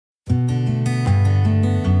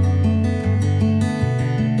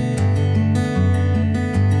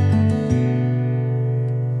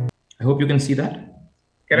hope you can see that.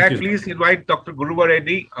 Can I please invite Dr. Guruva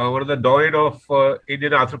Reddy, one of the doyen of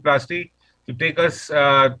Indian arthroplasty, to take us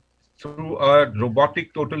through a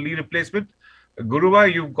robotic total knee replacement.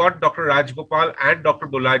 Guruva, you've got Dr. Rajgopal and Dr.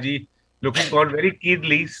 Bolaji looking on very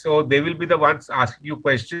keenly, so they will be the ones asking you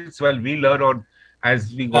questions while we learn on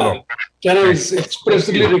as we go along. Can I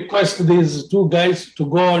expressly request these two guys to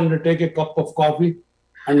go and take a cup of coffee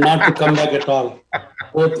and not to come back at all?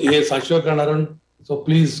 Both Ashok and Arun, so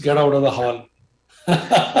please get out of the hall.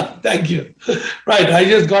 Thank you. Right, I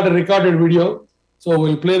just got a recorded video, so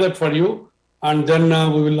we'll play that for you, and then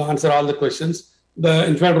we will answer all the questions.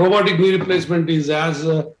 In fact, robotic knee replacement is as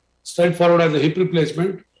straightforward as a hip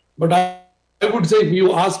replacement, but I would say if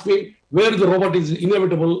you ask me where the robot is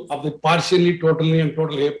inevitable of the partially, totally, and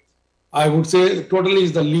total hip, I would say totally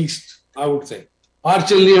is the least, I would say.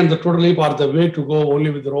 Partially and the total hip are the way to go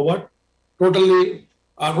only with the robot. Totally,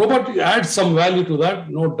 robot adds some value to that,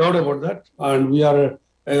 no doubt about that, and we are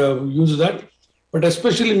use that. But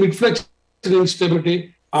especially mid-flexion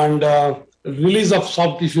instability and release of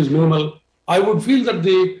soft tissue is minimal. I would feel that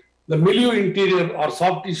the milieu interior or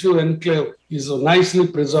soft tissue enclave is nicely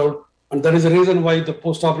preserved, and that is the reason why the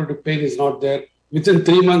post-operative pain is not there. Within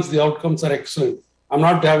 3 months, the outcomes are excellent. I'm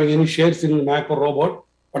not having any shares in the Mako robot,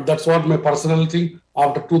 but that's what my personal thing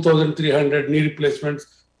after 2,300 knee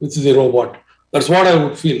replacements with the robot. That's what I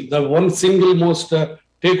would feel. The one single most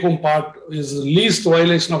take-home part is least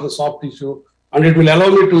violation of the soft tissue, and it will allow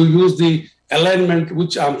me to use the alignment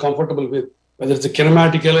which I'm comfortable with, whether it's a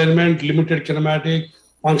kinematic alignment, limited kinematic,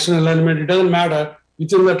 functional alignment, it doesn't matter.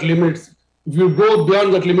 Within that limit, if you go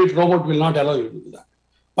beyond that limit, robot will not allow you to do that.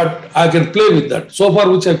 But I can play with that. So far,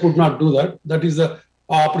 which I could not do that. That is the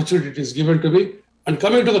opportunity it is given to me. And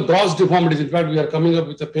coming to the gross deformities, in fact, we are coming up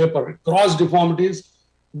with a paper. Gross deformities,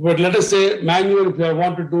 but let us say manual, if I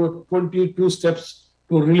want to do 22 steps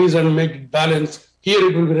to release and make it balance, here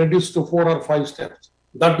it will be reduced to 4 or 5 steps.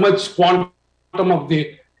 That much quantum of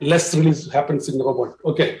the less release happens in the robot.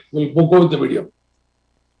 Okay, we'll go with the video.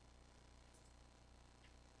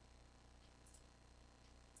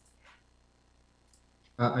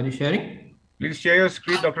 Are you sharing? Please share your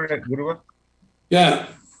screen, Dr. Guruva. Yeah,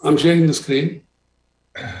 I'm sharing the screen.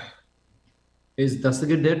 Is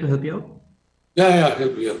Dasagir there to help you out? Yeah,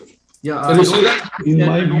 help you out. Yeah, can you see that? In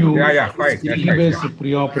my view, fine. 3D-based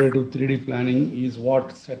pre-operative 3D planning is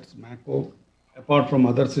what sets Mako apart from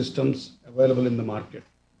other systems available in the market.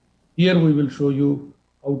 Here we will show you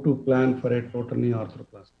how to plan for a total knee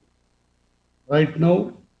arthroplasty. Right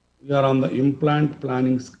now, we are on the implant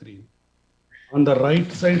planning screen. On the right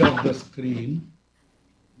side of the screen,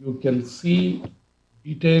 you can see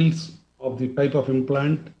details of the type of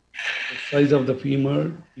implant, the size of the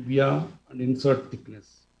femur, tibia, and insert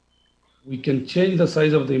thickness. We can change the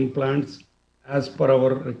size of the implants as per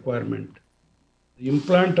our requirement. The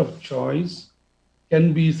implant of choice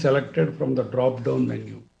can be selected from the drop-down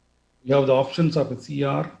menu. We have the options of a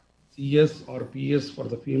CR, CS, or PS for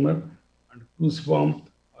the femur, and cruciform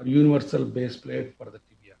or universal base plate for the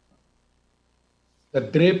tibia. The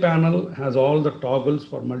gray panel has all the toggles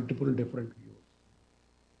for multiple different views.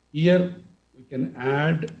 Here we can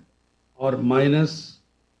add or minus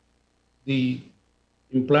the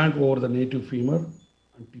implant over the native femur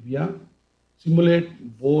and tibia,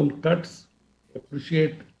 simulate bone cuts,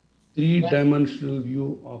 appreciate three-dimensional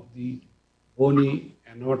view of the bony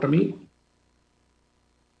anatomy,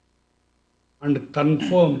 and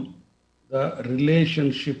confirm the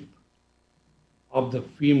relationship of the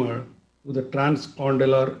femur to the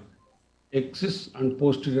transcondylar axis and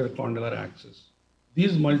posterior condylar axis.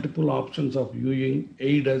 These multiple options of viewing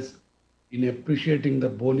aid us in appreciating the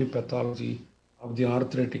bony pathology of the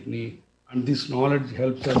arthritic knee, and this knowledge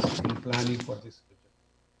helps us in planning for this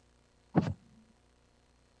surgery.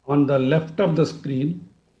 On the left of the screen,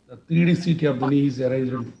 the 3D CT of the knee is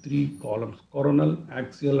arranged in 3 columns: coronal,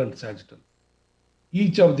 axial, and sagittal.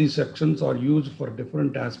 Each of these sections are used for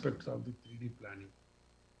different aspects of the 3D planning.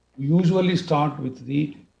 We usually start with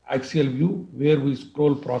the axial view, where we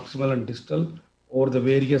scroll proximal and distal over the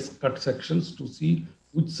various cut sections to see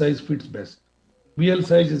which size fits best. BL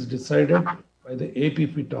size is decided by the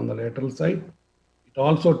AP fit on the lateral side. It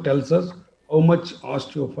also tells us how much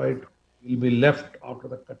osteophyte will be left after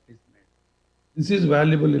the cut is made. This is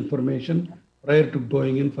valuable information prior to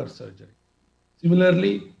going in for surgery.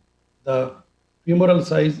 Similarly, the femoral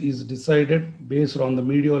size is decided based on the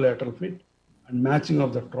mediolateral fit and matching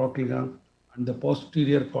of the trochlea and the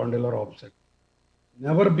posterior condylar offset.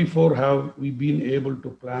 Never before have we been able to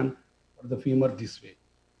plan for the femur this way.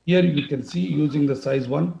 Here you can see using the size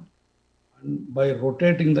 1, and by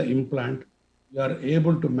rotating the implant, we are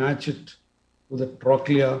able to match it to the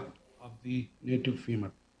trochlea of the native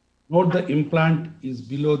femur. Note the implant is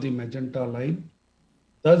below the magenta line,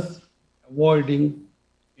 thus avoiding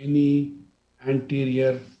any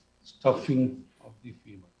anterior stuffing of the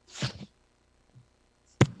femur.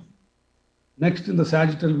 Next, in the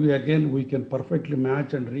sagittal view, again, we can perfectly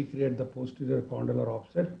match and recreate the posterior condylar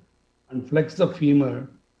offset and flex the femur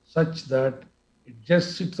such that it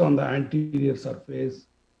just sits on the anterior surface,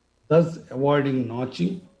 thus avoiding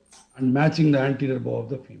notching and matching the anterior bow of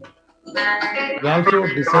the femur. We also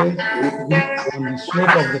decide on the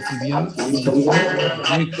slope of the tibia and the foot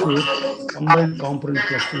to make sure combined component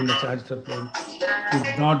flexion in the sagittal plane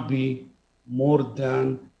should not be more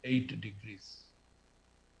than 8 degrees.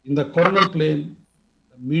 In the coronal plane,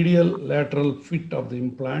 the medial lateral fit of the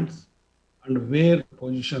implants and where to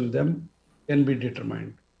position them can be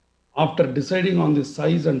determined. After deciding on the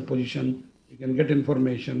size and position, you can get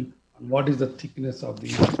information on what is the thickness of the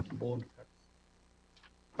bone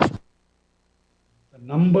cut. The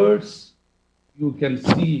numbers you can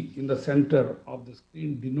see in the center of the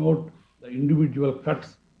screen denote the individual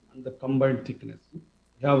cuts and the combined thickness.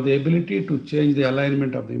 You have the ability to change the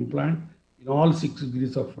alignment of the implant in all 6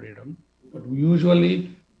 degrees of freedom, but we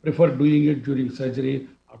usually prefer doing it during surgery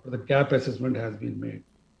after the gap assessment has been made.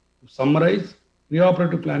 To summarize,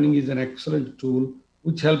 preoperative planning is an excellent tool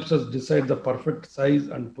which helps us decide the perfect size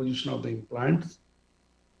and position of the implants.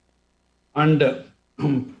 And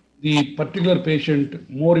the particular patient,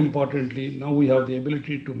 more importantly, now we have the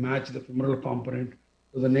ability to match the femoral component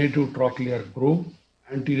to the native trochlear groove,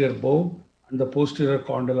 anterior bow, and the posterior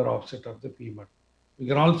condylar offset of the femur. We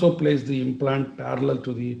can also place the implant parallel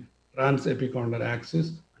to the transepicondylar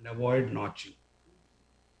axis and avoid notching.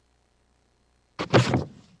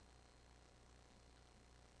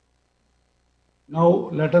 Now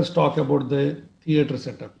let us talk about the theater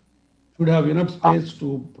setup. Should have enough space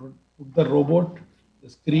to put the robot, the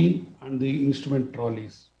screen, and the instrument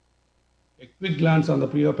trolleys. A quick glance on the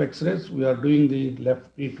pre-op X-rays. We are doing the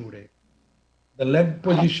left knee today. The leg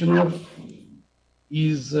positioner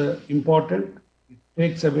is important. It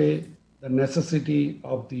takes away the necessity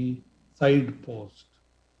of the side post.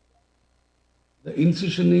 The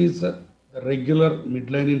incision is the regular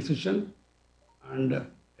midline incision, and a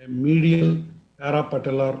medial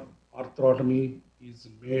parapatellar arthrotomy is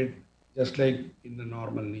made just like in the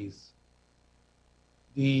normal knees.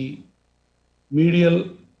 The medial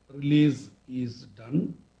release is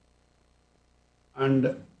done,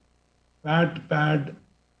 and fat pad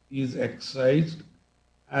is excised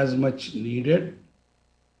as much needed.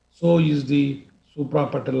 So is the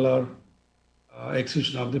suprapatellar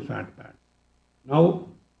excision of the fat pad. Now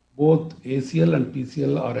both ACL and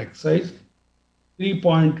PCL are excised.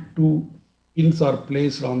 3.2 pins are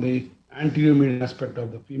placed on the anterior medial aspect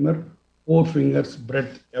of the femur, 4 fingers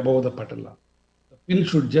breadth above the patella. The pin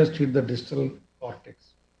should just hit the distal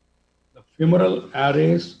cortex. The femoral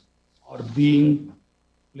arrays are being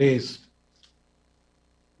placed.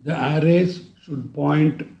 The arrays should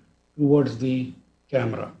point towards the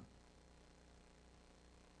camera.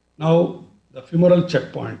 Now the femoral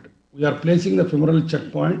checkpoint. We are placing the femoral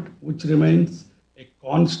checkpoint, which remains a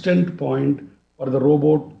constant point for the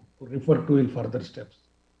robot to refer to in further steps.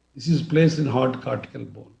 This is placed in hard cortical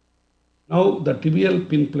bone. Now the tibial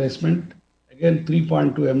pin placement, again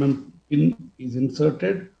 3.2 mm pin is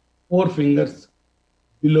inserted, 4 fingers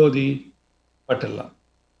below the patella.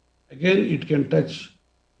 Again, it can touch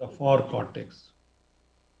the fore cortex.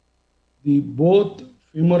 The both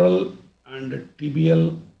femoral and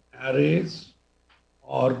tibial arrays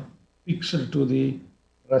are fixed to the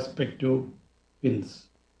respective pins.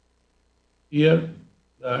 Here,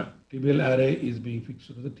 the tibial array is being fixed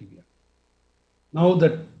to the tibia. Now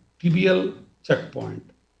the tibial checkpoint.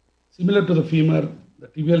 Similar to the femur, the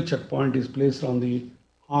tibial checkpoint is placed on the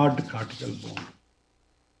hard cortical bone.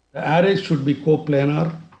 The arrays should be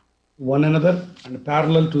coplanar to one another and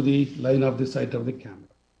parallel to the line of the sight of the camera.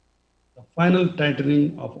 The final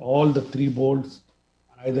tightening of all the 3 bolts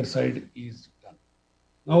on either side is done.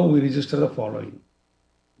 Now we register the following.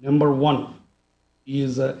 Number 1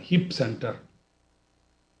 is a hip center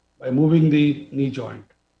by moving the knee joint.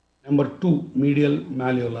 Number 2, medial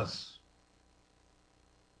malleolus.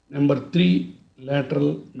 Number 3,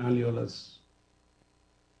 lateral malleolus.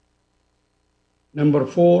 Number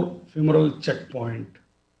 4, femoral checkpoint.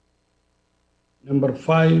 Number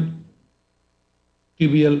 5,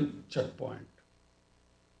 tibial checkpoint.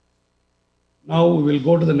 Now we will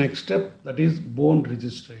go to the next step, that is bone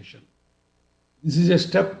registration. This is a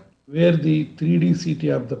step where the 3D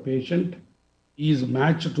CT of the patient is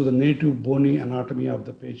matched to the native bony anatomy of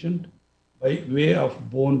the patient by way of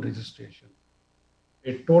bone registration.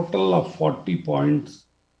 A total of 40 points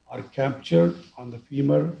are captured on the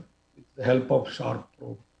femur with the help of sharp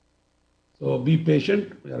probe. So be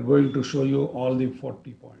patient. We are going to show you all the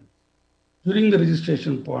 40 points. During the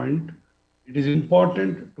registration point, it is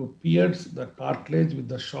important to pierce the cartilage with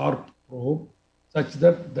the sharp probe such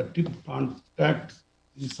that the tip contacts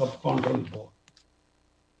the subchondral bone.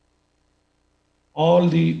 All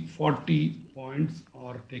the 40 points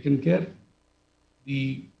are taken care.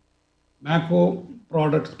 The Mako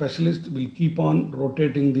product specialist will keep on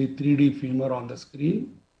rotating the 3D femur on the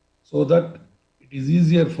screen so that it is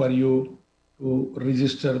easier for you to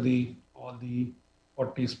register all the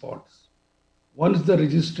 40 spots. Once the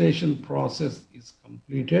registration process is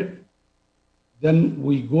completed, then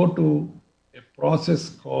we go to a process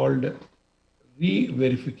called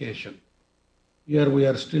re-verification. Here we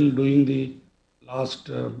are still doing the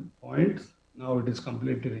last points. Now it is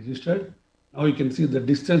completely registered. Now you can see the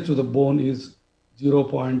distance to the bone is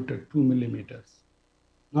 0.2 millimeters.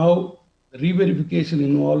 Now the re-verification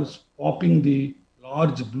involves popping the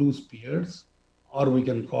large blue spheres, or we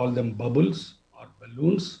can call them bubbles or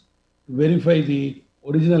balloons, to verify the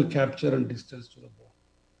original capture and distance to the bone.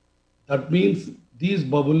 That means these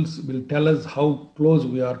bubbles will tell us how close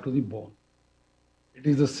we are to the bone. It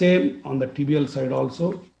is the same on the tibial side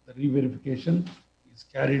also. The re-verification is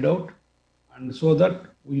carried out, and so that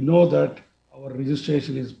we know that our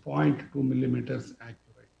registration is 0.2 millimeters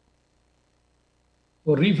accurate.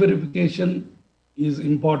 So re-verification is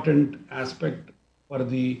important aspect for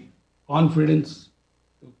the confidence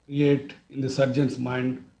to create in the surgeon's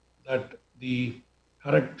mind that the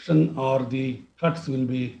correction or the cuts will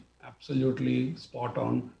be absolutely spot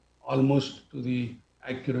on, almost to the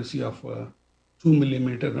accuracy of 2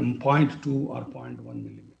 millimeter and 0.2 or 0.1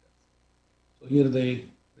 millimeters. So here the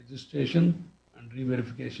registration and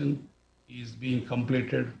re-verification is being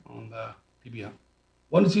completed on the tibia.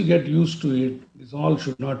 Once you get used to it, this all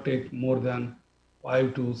should not take more than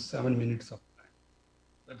 5 to 7 minutes of time.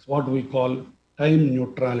 That's what we call time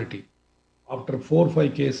neutrality. After 4 or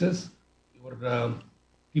 5 cases, your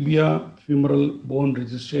tibia femoral bone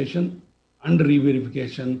registration and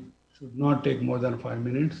re-verification should not take more than 5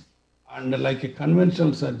 minutes. And like a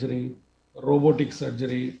conventional surgery, robotic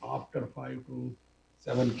surgery, after 5 to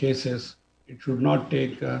 7 cases, it should not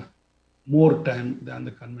take more time than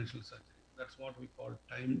the conventional surgery. That's what we call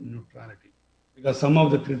time neutrality. Because some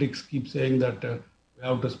of the critics keep saying that we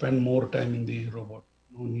have to spend more time in the robot.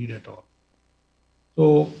 No need at all.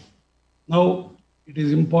 So now it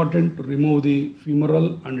is important to remove the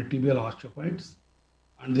femoral and tibial osteophytes.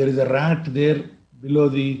 And there is a rat there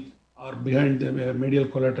below or behind the medial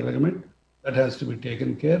collateral ligament that has to be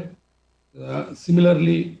taken care.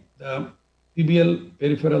 Similarly, the tibial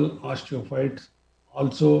peripheral osteophytes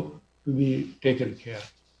also to be taken care.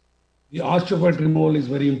 The osteophyte removal is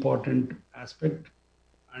very important aspect.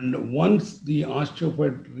 And once the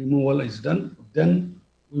osteophyte removal is done, then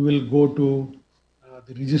we will go to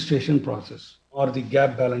the registration process or the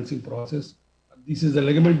gap balancing process. This is the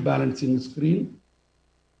ligament balancing screen.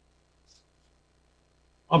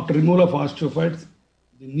 After removal of osteophytes,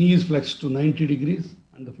 the knee is flexed to 90 degrees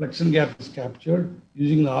and the flexion gap is captured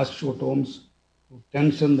using the osteotomes to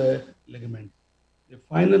tension the ligament. The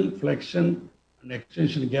final flexion and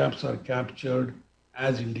extension gaps are captured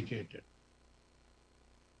as indicated.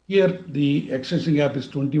 Here the extension gap is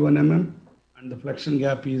 21 mm and the flexion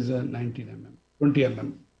gap is 20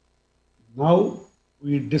 mm. Now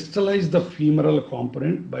we distalize the femoral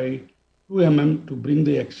component by 2 mm to bring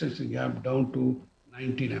the extension gap down to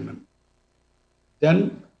 19 mm.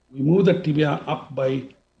 Then we move the tibia up by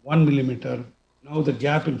 1 millimeter. Now the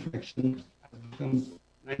gap in flexion has become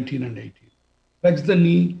 19 and 18. Flex the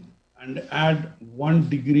knee and add 1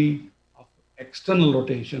 degree of external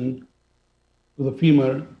rotation to the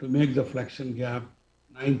femur to make the flexion gap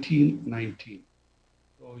 19-19.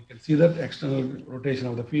 So you can see that external rotation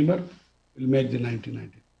of the femur will make the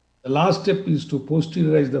 19-19. The last step is to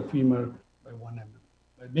posteriorize the femur by 1 mm.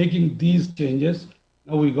 By making these changes,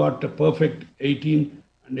 now we got a perfect 18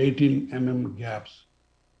 and 18 mm gaps.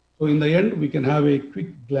 So in the end, we can have a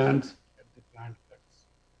quick glance at the plant cuts.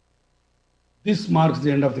 This marks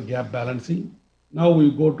the end of the gap balancing. Now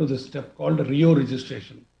we go to the step called Rio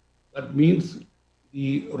registration. That means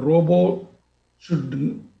the robo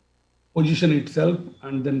should position itself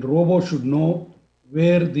and then robo should know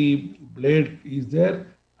where the blade is there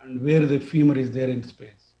and where the femur is there in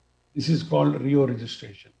space. This is called Rio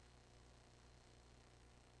registration.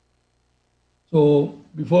 So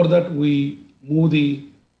before that, we move the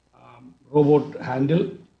robot handle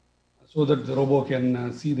so that the robo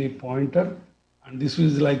can see the pointer. And this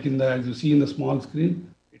is like as you see in the small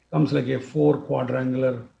screen, it comes like a 4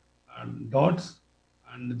 quadrangular dots.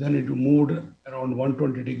 and then it moved around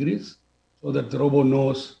 120 degrees so that the robo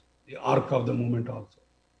knows the arc of the movement also.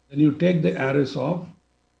 Then you take the arrows off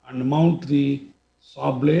and mount the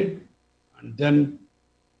saw blade, and then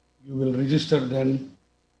you will register then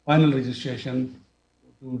final registration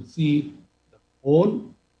to see the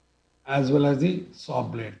bone as well as the saw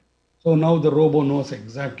blade. So now the robo knows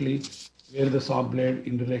exactly where the saw blade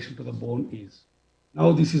in relation to the bone is.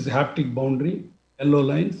 Now this is haptic boundary, yellow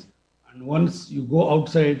lines, and once you go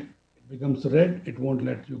outside, it becomes red, it won't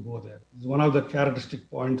let you go there. This is one of the characteristic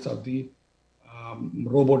points of the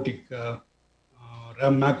robotic,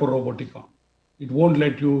 Mako robotic arm. It won't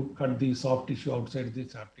let you cut the soft tissue outside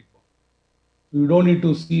this haptic bone. You don't need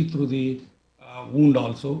to see through the wound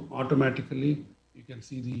also. Automatically, you can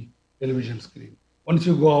see the television screen. Once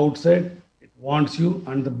you go outside, it warns you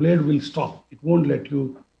and the blade will stop. It won't let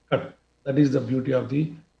you cut. That is the beauty of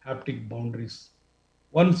the haptic boundaries.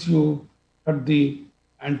 Once you cut the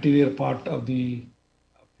anterior part of the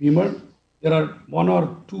femur, there are one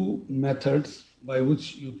or two methods by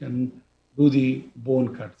which you can do the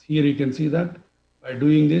bone cuts. Here you can see that by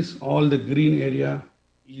doing this, all the green area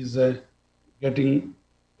is getting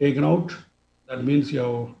taken out. That means you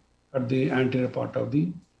have cut the anterior part of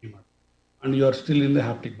the femur and you are still in the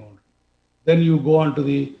haptic boundary. Then you go on to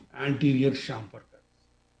the anterior chamfer cuts.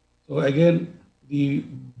 So again, the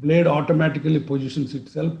blade automatically positions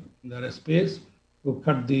itself in the space to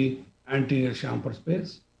cut the anterior chamfer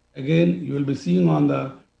space. Again, you will be seeing on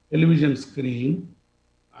the television screen,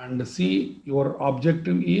 and see your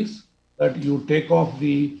objective is that you take off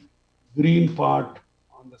the green part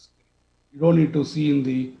on the screen. You don't need to see in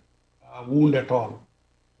the wound at all.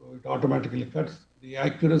 So it automatically cuts. The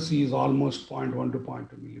accuracy is almost 0.1 to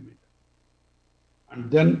 0.2 millimeter.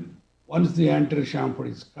 And then once the anterior chamfer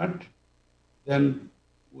is cut, then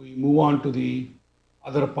we move on to the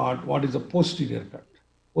other part. What is the posterior cut?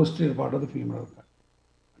 Posterior part of the femoral cut.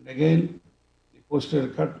 And again, the posterior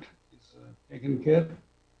cut is taken care.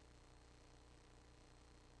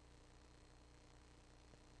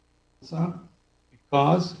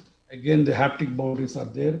 Because again, the haptic boundaries are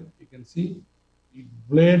there. You can see the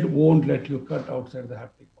blade won't let you cut outside the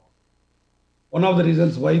haptic boundary. One of the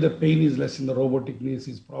reasons why the pain is less in the robotic knees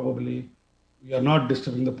is probably we are not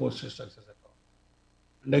disturbing the posterior structures at all.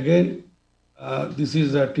 And again, this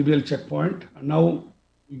is a tibial checkpoint. And now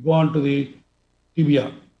we go on to the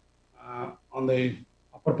tibia. On the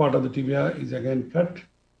upper part of the tibia is again cut,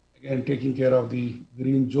 again taking care of the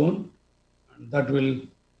green zone, and that will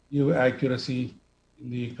give accuracy in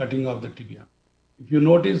the cutting of the tibia. If you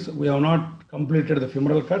notice, we have not completed the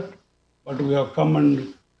femoral cut, but we have come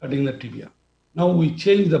and cutting the tibia. Now we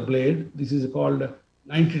change the blade. This is called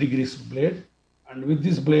 90 degrees blade. And with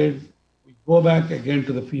this blade, we go back again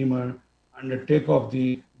to the femur and take off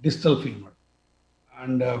the distal femur.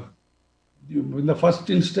 And in the first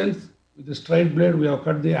instance, with the straight blade, we have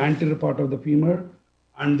cut the anterior part of the femur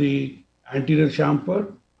and the anterior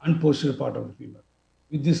chamfer and posterior part of the femur.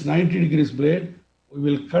 With this 90 degrees blade, we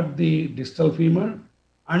will cut the distal femur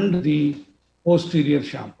and the posterior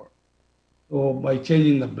chamfer. So by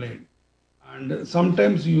changing the blade. And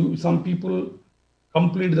sometimes some people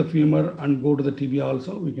complete the femur and go to the tibia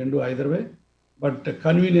also. We can do either way. But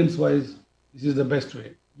convenience wise, this is the best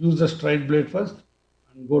way. Use the straight blade first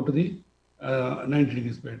and go to the 90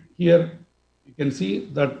 degrees blade. Here you can see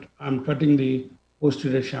that I'm cutting the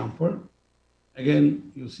posterior chamfer.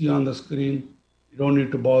 Again, you see on the screen, you don't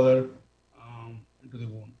need to bother into the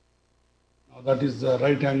wound. Now that is the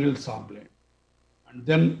right angle saw blade. And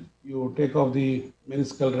then you take off the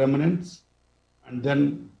meniscal remnants. And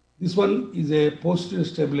then this one is a posterior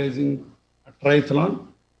stabilizing triathlon.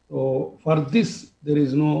 So for this, there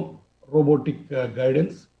is no robotic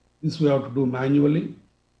guidance. This we have to do manually.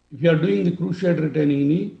 If you are doing the cruciate retaining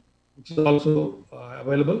knee, which is also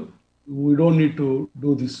available, we don't need to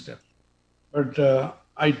do this step. But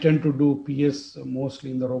I tend to do PS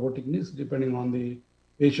mostly in the robotic knees, depending on the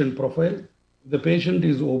patient profile. If the patient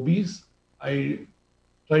is obese, I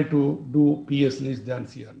try to do PS knees than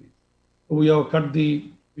CR knees. So we have cut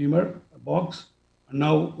the femur box, and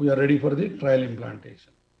now we are ready for the trial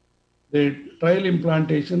implantation. The trial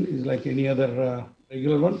implantation is like any other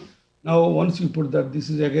regular one. Now, once you put that, this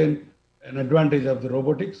is again an advantage of the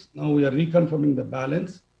robotics. Now we are reconfirming the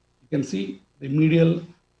balance. You can see the medial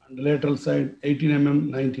and the lateral side 18 mm,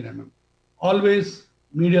 19 mm. Always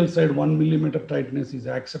medial side 1 millimeter tightness is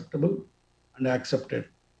acceptable and accepted.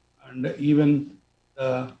 And even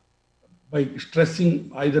by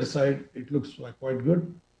stressing either side, it looks quite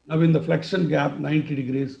good. Now in the flexion gap, 90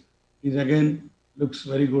 degrees is again looks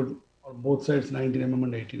very good on both sides, 19 mm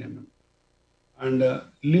and 18 mm. And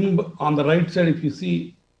limb on the right side, if you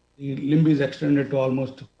see, the limb is extended to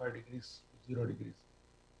almost 5 degrees, 0 degrees.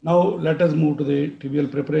 Now let us move to the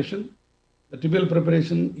tibial preparation. The tibial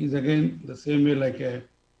preparation is again the same way like a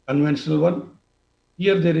conventional one.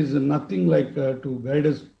 Here there is nothing like to guide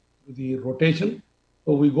us to the rotation.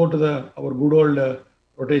 So we go to our good old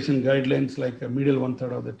rotation guidelines like medial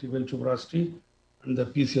 1/3 of the tibial tuberosity and the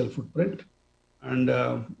PCL footprint. And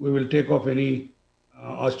we will take off any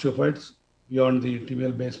osteophytes beyond the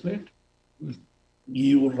tibial base plate. We'll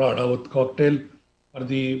give rod out cocktail for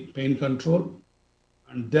the pain control.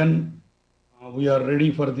 And then we are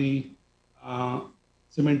ready for the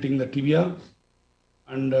cementing the tibia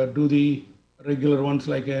and do the regular ones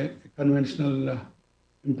like a conventional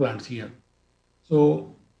implants here. So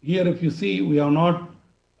here if you see, we have not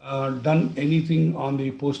done anything on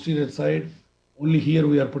the posterior side. Only here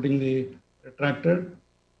we are putting the retractor,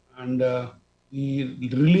 and the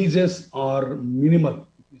releases are minimal.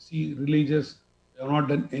 If you see releases, we have not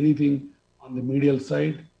done anything on the medial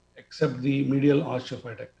side except the medial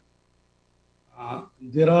osteophytectomy.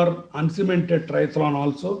 There are uncemented triathlon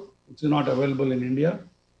also, which is not available in India.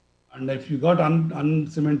 And if you got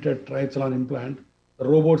uncemented triathlon implant, the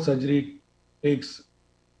robot surgery takes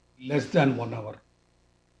less than 1 hour.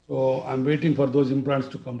 So I'm waiting for those implants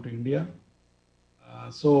to come to India.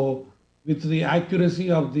 So with the accuracy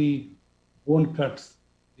of the bone cuts,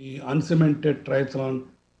 the uncemented triathlon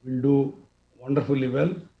will do wonderfully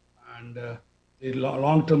well. And the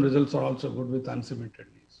long-term results are also good with uncemented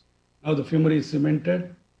knees. Now the femur is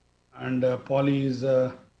cemented and poly is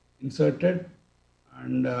inserted,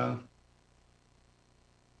 and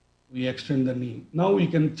we extend the knee. Now we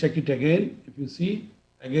can check it again. If you see,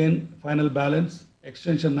 again, final balance,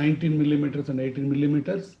 extension 19 millimeters and 18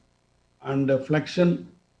 millimeters, and flexion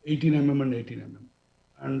 18 mm and 18 mm.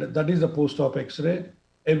 And that is the post-op X-ray.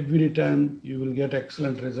 Every time you will get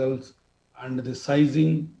excellent results, and the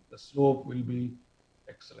sizing, the slope will be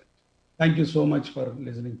excellent. Thank you so much for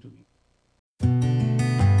listening to me.